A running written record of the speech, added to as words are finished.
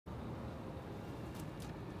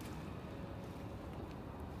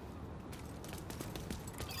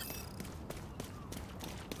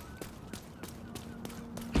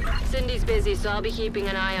Cindy's busy, so I'll be keeping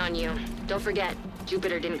an eye on you. Don't forget,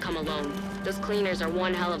 Jupiter didn't come alone. Those cleaners are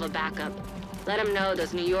one hell of a backup. Let them know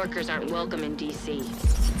those New Yorkers aren't welcome in D.C.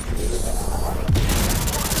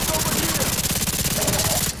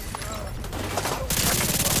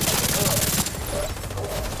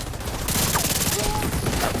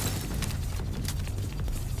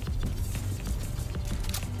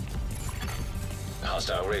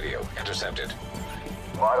 Hostile radio intercepted.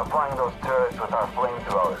 Modifying those turrets with our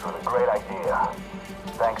flamethrowers was a great idea.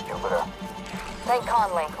 Thanks, Jupiter. Thank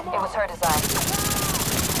Conley. It was her design.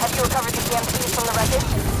 Have you recovered the EMPs from the wreckage?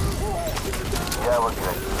 Yeah, we're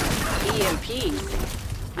good.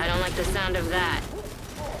 EMPs? I don't like the sound of that.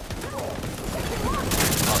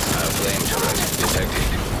 Hostile flame turret detected.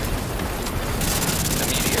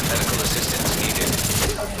 Immediate medical assistance needed.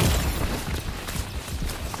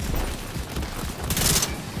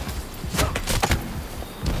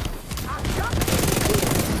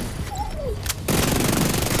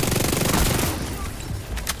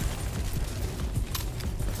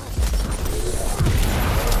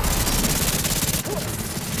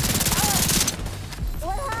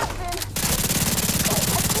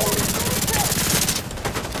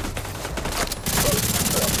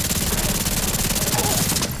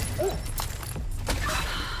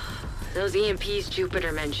 Those EMPs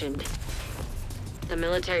Jupiter mentioned. The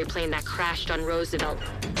military plane that crashed on Roosevelt.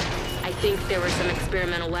 I think there were some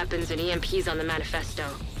experimental weapons and EMPs on the manifesto.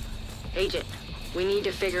 Agent, we need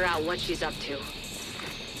to figure out what she's up to.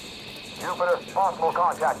 Jupiter, possible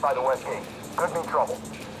contact by the west gate. Could be trouble.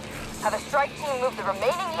 Have a strike team move the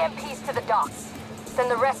remaining EMPs to the docks.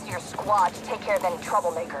 Send the rest of your squad to take care of any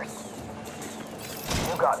troublemakers.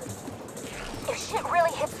 You got it. If shit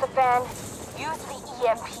really hits the fan, use the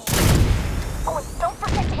EMP. Oh, and don't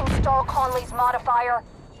forget to install Conley's modifier.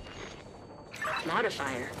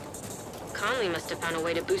 Modifier? Conley must have found a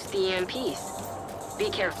way to boost the EMPs.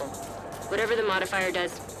 Be careful. Whatever the modifier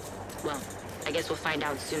does, well, I guess we'll find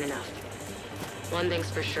out soon enough. One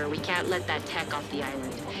thing's for sure, we can't let that tech off the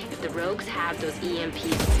island. If the rogues have those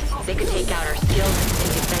EMPs, they could take out our skills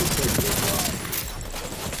and defenses.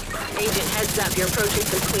 Agent, heads up, you're approaching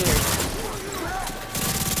some cleaners.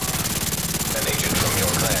 An agent from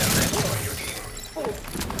your clan.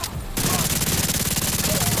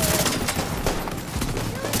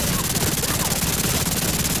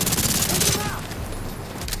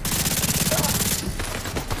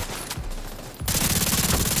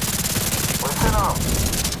 Listen up.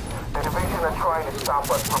 The division are trying to stop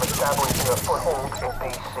us from establishing a foothold in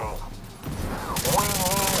D.C. We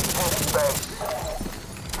need this base.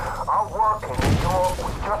 Our work in New York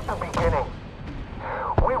was just the beginning.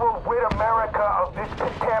 We will rid America of this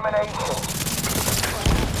contamination.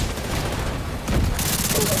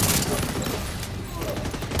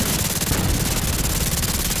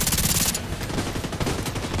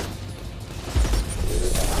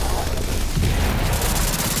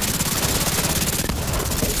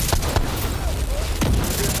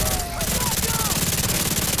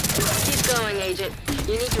 Keep going, Agent.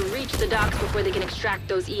 You need to reach the docks before they can extract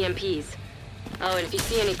those EMPs. Oh, and if you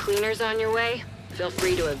see any cleaners on your way, feel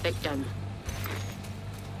free to evict them.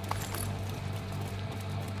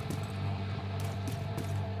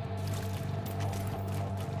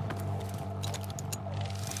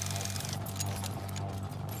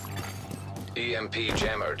 EMP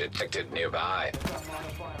jammer detected nearby.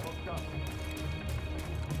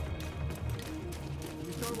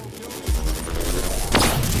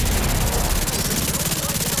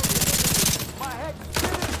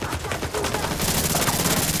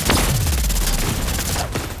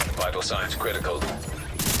 Vital signs critical.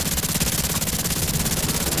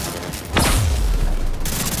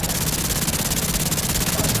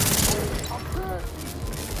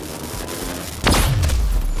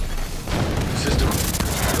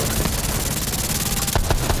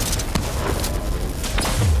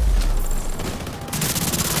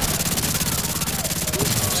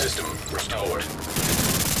 System restored.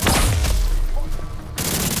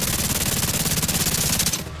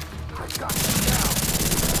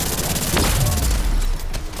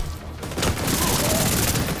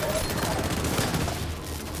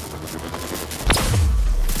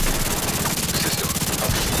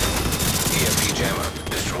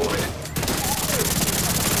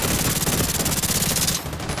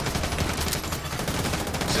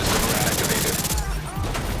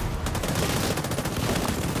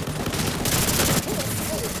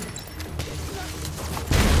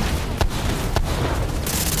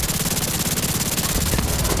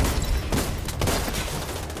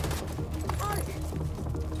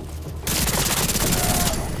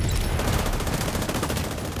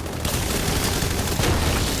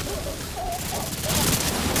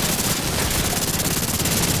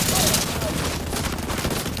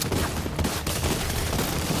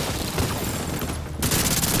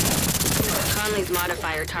 Conley's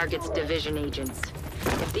modifier targets division agents.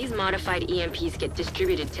 If these modified EMPs get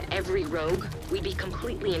distributed to every rogue, we'd be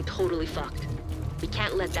completely and totally fucked. We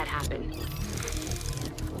can't let that happen.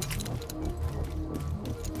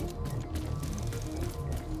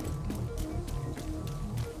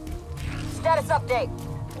 Status update.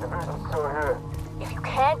 Division's still here. If you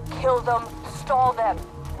can't kill them, stall them.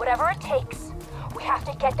 Whatever it takes. We have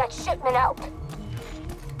to get that shipment out.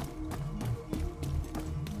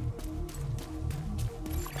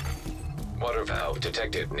 Water valve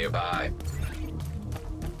detected nearby.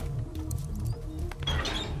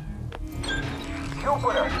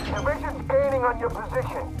 Jupiter, division's gaining on your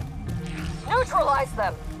position. Neutralize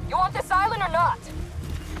them. You want this island or not?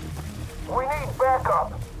 We need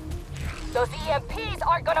backup. Those EMPs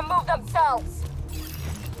aren't gonna move themselves.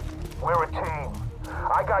 We're a team.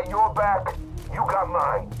 I got your back, you got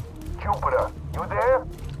mine. Jupiter, you there?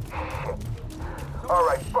 Shit.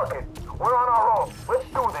 Alright, fuck it. We're on our own. Let's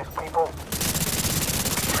do this, people.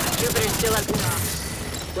 Jupiter's still at the top.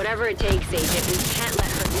 Whatever it takes, Agent, we can't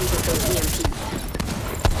let her leave with those EMPs.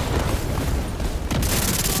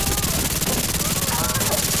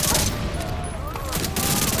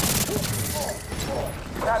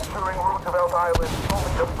 Capturing Roosevelt Island is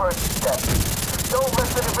only the first step. Don't let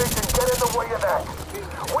the division get in the way of that.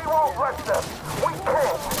 We won't let them. We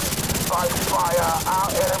can't. By fire, our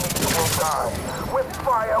enemies will die. With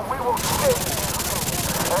fire, we will save DC.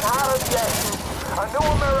 And out of the ashes, a new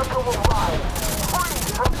America will rise. Free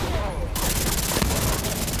from siege.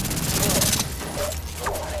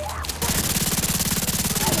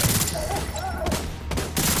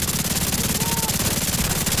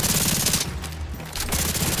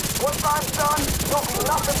 Once I'm done, you'll be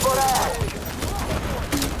nothing but ash.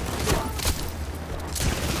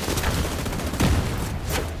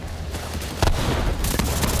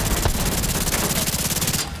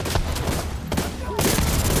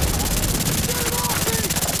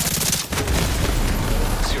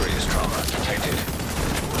 Serious trauma detected.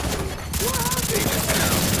 Agent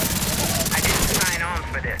down. I didn't sign on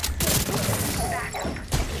for this.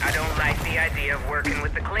 I don't like the idea of working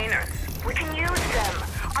with the cleaners. We can use them.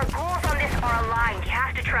 Our goals on this are aligned. You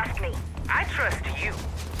have to trust me. I trust you,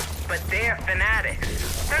 but they're fanatics.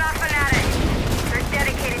 They're not fanatics. They're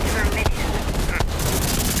dedicated to their mission.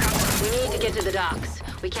 We need to get to the docks.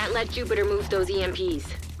 We can't let Jupiter move those EMPs.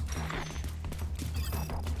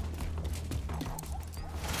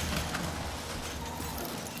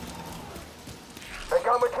 Hey,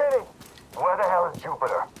 McKinney! Where the hell is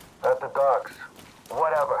Jupiter? At the docks.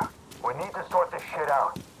 Whatever. We need to sort this shit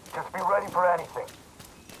out. Just be ready for anything.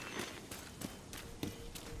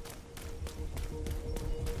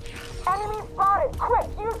 Enemy spotted! Quick,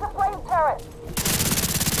 use the flame turret!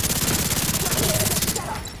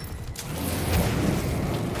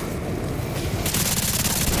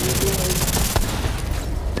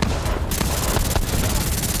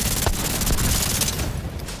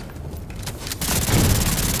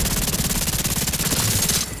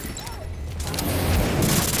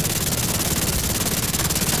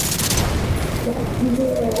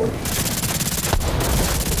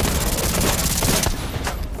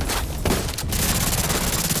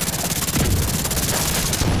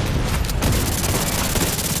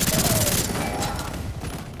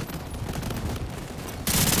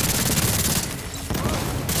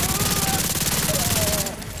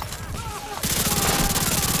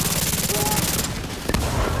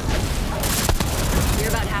 You're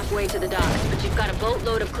about halfway to the docks, but you've got a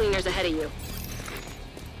boatload of cleaners ahead of you.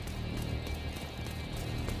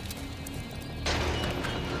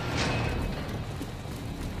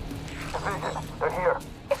 Division, they're here.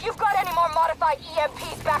 If you've got any more modified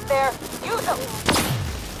EMPs back there, use them!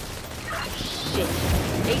 Shit.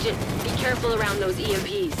 Agent, be careful around those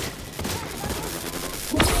EMPs.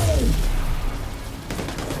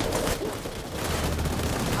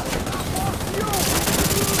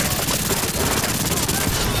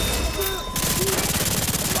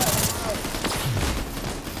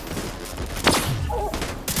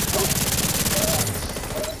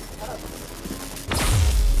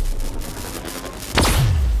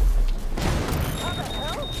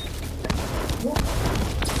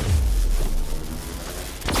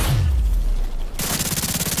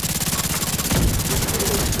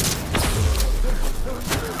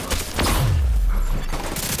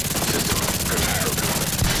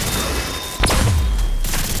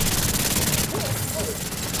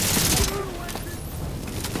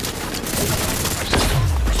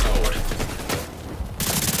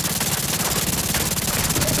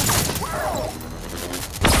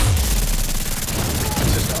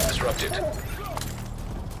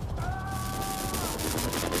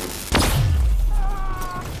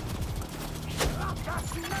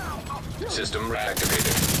 System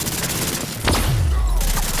reactivated.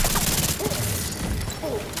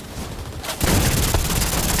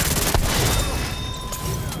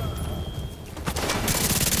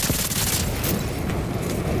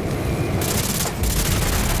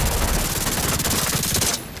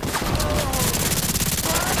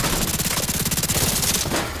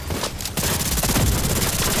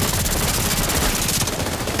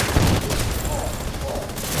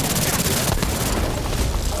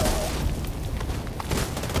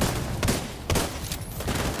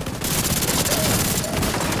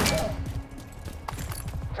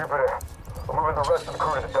 Jupiter, I'm moving the rest of the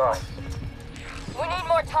crew to the dock. We need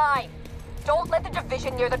more time. Don't let the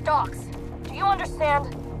division near the docks. Do you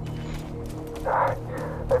understand?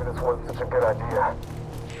 Maybe this wasn't such a good idea.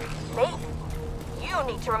 Maybe. You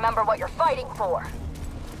need to remember what you're fighting for.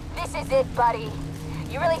 This is it, buddy.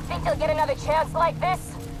 You really think you'll get another chance like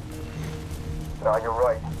this? No, you're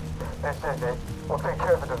right. This is it. We'll take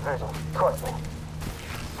care of the division. Trust me.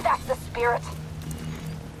 That's the spirit.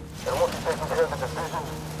 And once we've taken care of the division,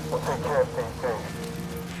 we'll take care of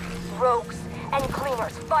DC. Rogues and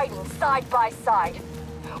cleaners fighting side by side.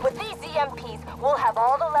 With these EMPs, we'll have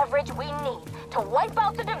all the leverage we need to wipe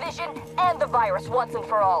out the division and the virus once and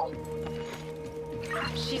for all.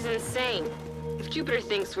 She's insane. If Jupiter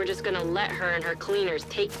thinks we're just gonna let her and her cleaners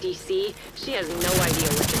take DC, she has no idea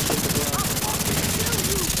what they're capable of.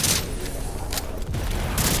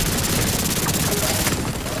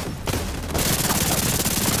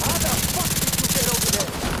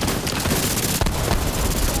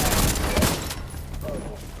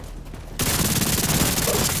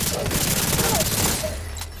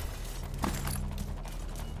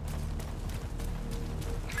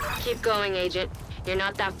 Keep going, Agent. You're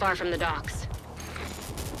not that far from the docks.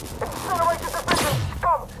 Incinerate the division,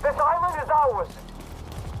 scum! This island is ours!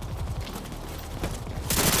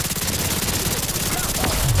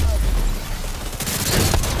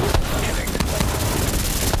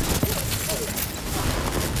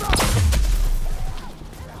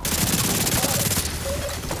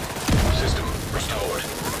 System restored.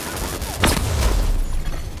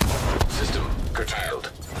 System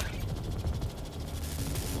curtailed.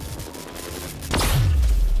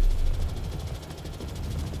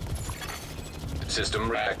 System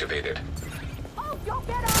reactivated. Oh, don't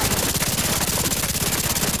get out!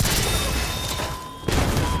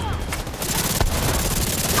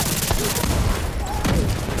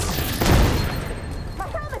 My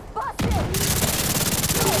helmet's busted!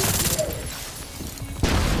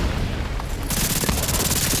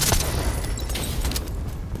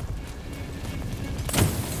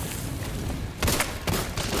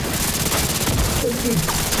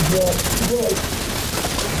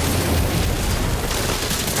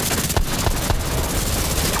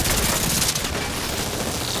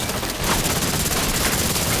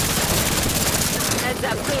 Heads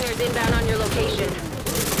up, cleaners inbound on your location.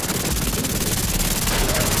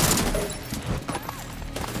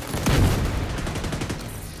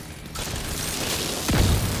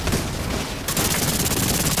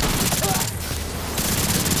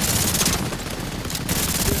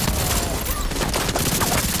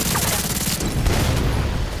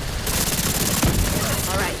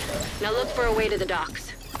 All right, now look for a way to the docks.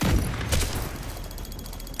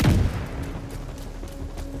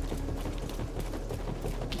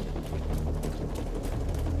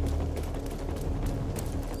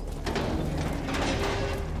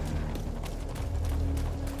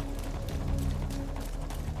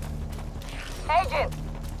 Agent,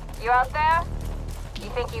 you out there? You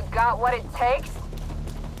think you got what it takes?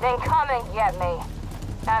 Then come and get me.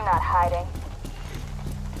 I'm not hiding.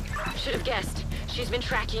 Should have guessed. She's been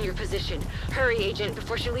tracking your position. Hurry, Agent,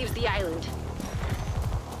 before she leaves the island.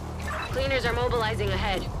 Cleaners are mobilizing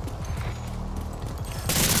ahead.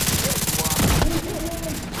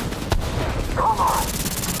 Come on!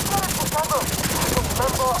 Get it together!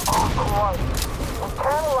 Remember our course. We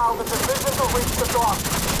can't allow the division to reach the dock.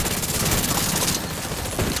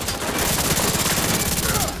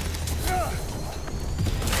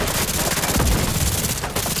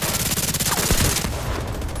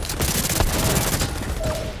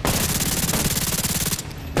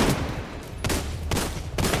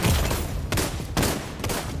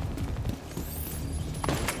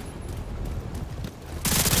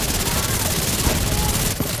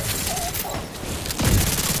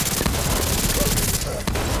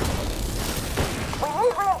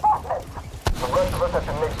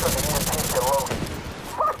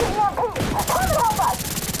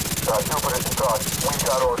 Jupiter's in charge. We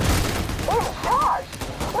got orders. In charge?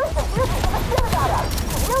 Listen, you can give a shit about us.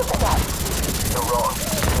 He's using us. You're wrong.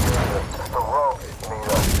 The rogues need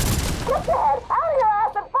us. Get your head out of your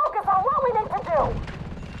ass and focus on what we need to do!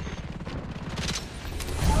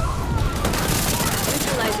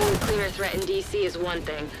 Neutralizing the cleaner threat in DC is one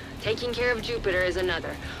thing. Taking care of Jupiter is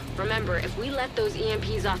another. Remember, if we let those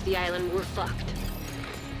EMPs off the island, we're fucked.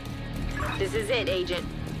 This is it, Agent.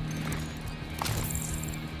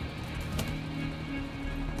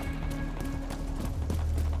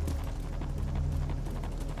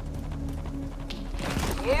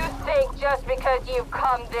 You think just because you've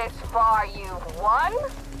come this far, you've won?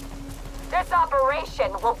 This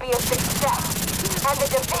operation will be a success, and the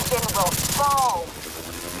division will fall.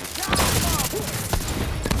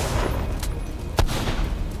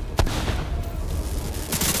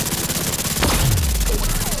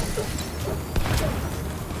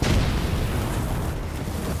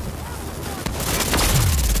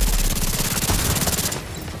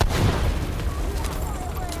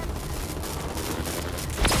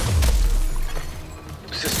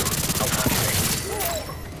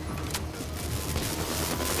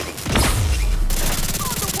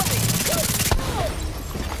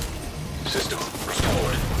 System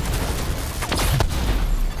restored.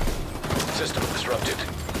 System disrupted.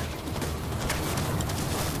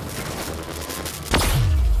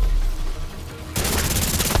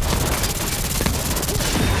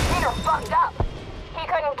 Peter fucked up. He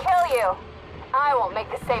couldn't kill you. I won't make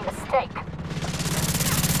the same mistake.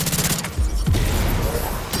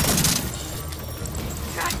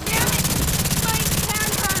 God damn it! My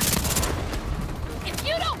hand hurts! If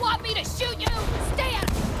you don't want me to shoot you, stay out of...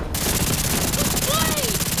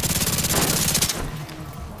 Please!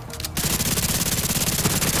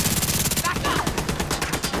 Back up!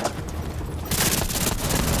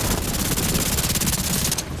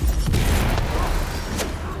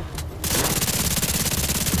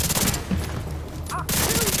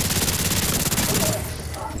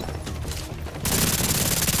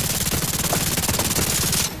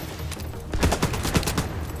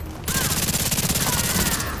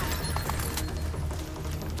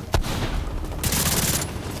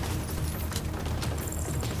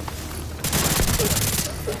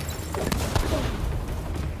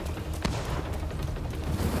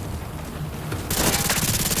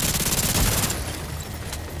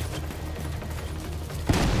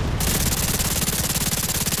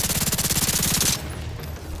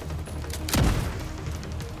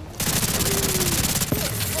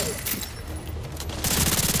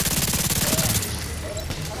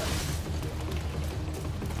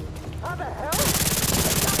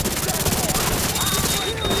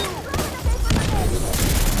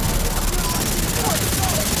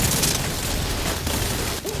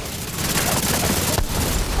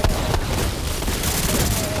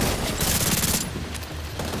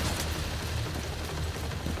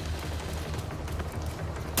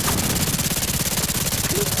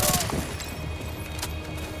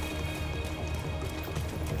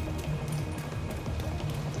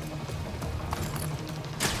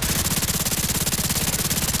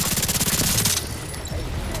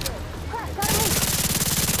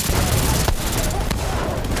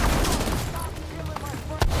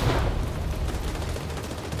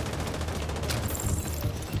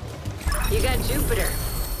 You got Jupiter.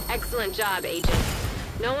 Excellent job, Agent.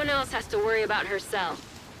 No one else has to worry about her cell.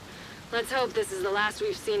 Let's hope this is the last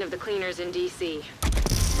we've seen of the cleaners in DC.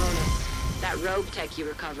 Bonus, that rogue tech you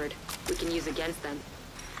recovered, we can use against them.